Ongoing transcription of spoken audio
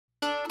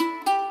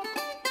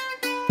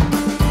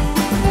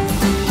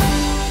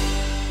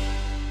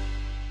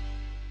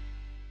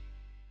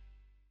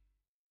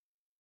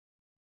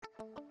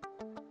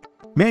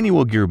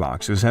Manual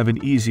gearboxes have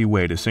an easy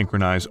way to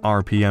synchronize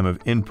RPM of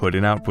input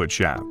and output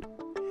shaft.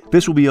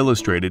 This will be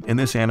illustrated in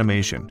this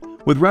animation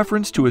with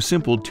reference to a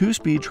simple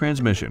two-speed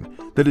transmission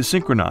that is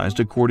synchronized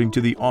according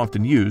to the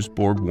often used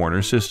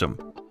Borg-Warner system.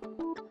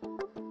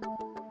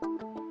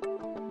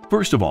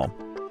 First of all,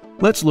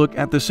 let's look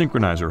at the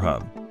synchronizer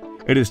hub.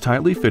 It is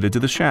tightly fitted to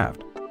the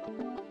shaft.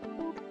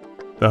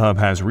 The hub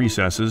has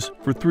recesses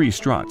for 3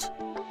 struts.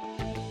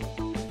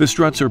 The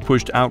struts are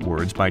pushed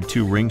outwards by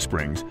 2 ring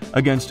springs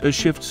against a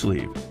shift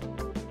sleeve.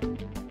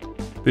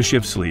 The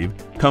shift sleeve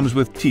comes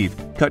with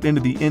teeth cut into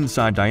the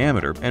inside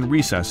diameter and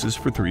recesses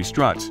for 3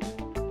 struts.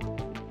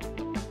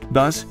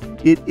 Thus,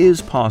 it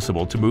is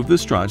possible to move the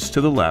struts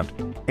to the left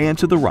and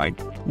to the right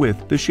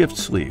with the shift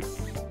sleeve.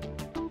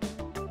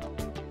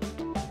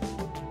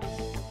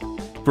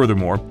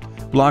 Furthermore,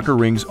 blocker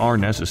rings are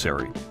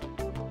necessary.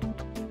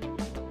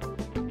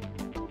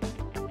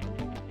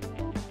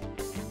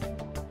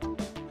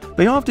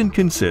 They often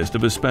consist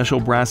of a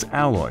special brass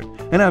alloy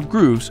and have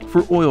grooves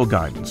for oil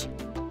guidance.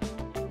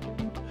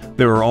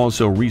 There are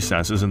also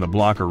recesses in the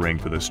blocker ring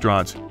for the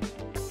struts.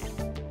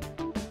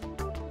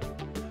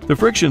 The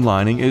friction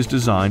lining is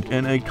designed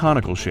in a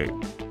conical shape.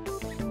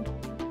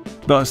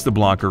 Thus, the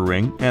blocker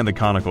ring and the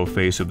conical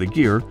face of the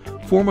gear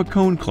form a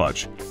cone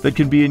clutch that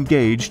can be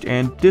engaged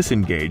and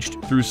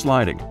disengaged through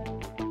sliding.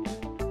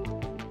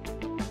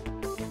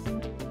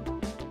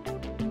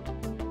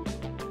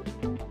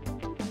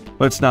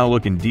 Let's now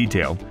look in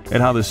detail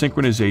at how the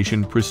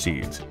synchronization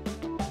proceeds.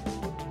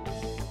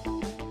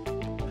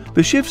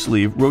 The shift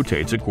sleeve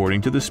rotates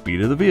according to the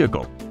speed of the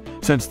vehicle,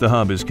 since the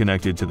hub is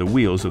connected to the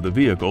wheels of the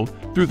vehicle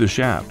through the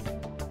shaft.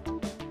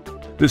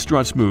 The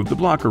struts move the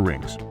blocker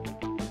rings.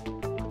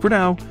 For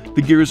now,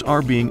 the gears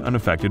are being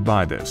unaffected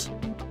by this.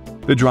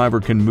 The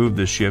driver can move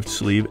the shift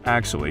sleeve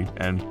axially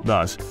and,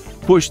 thus,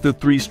 push the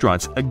 3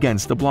 struts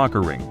against the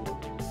blocker ring.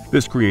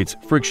 This creates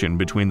friction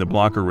between the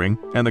blocker ring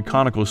and the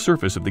conical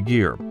surface of the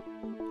gear.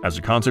 As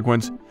a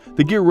consequence,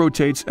 the gear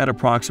rotates at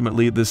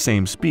approximately the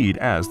same speed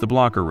as the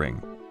blocker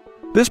ring.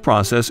 This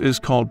process is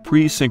called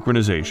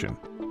pre-synchronization,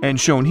 and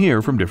shown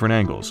here from different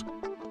angles.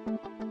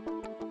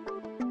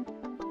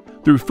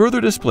 Through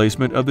further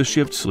displacement of the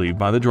shift sleeve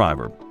by the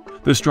driver,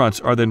 the struts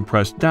are then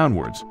pressed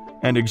downwards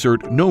and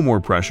exert no more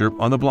pressure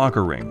on the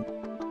blocker ring.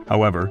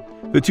 However,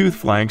 the tooth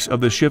flanks of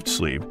the shift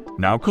sleeve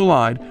now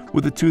collide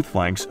with the tooth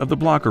flanks of the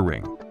blocker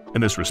ring. In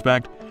this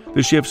respect,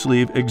 the shift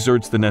sleeve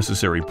exerts the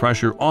necessary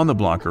pressure on the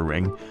blocker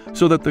ring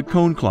so that the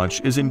cone clutch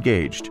is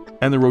engaged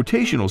and the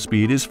rotational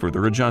speed is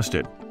further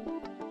adjusted.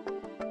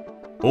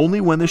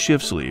 Only when the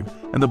shift sleeve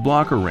and the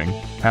blocker ring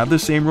have the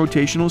same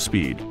rotational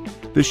speed,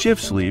 the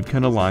shift sleeve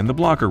can align the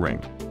blocker ring.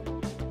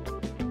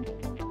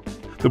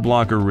 The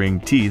blocker ring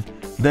teeth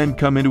then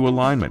come into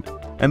alignment,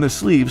 and the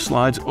sleeve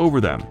slides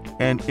over them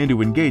and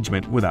into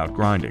engagement without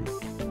grinding.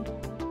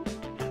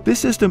 This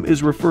system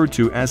is referred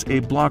to as a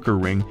blocker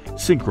ring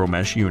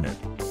synchromesh unit.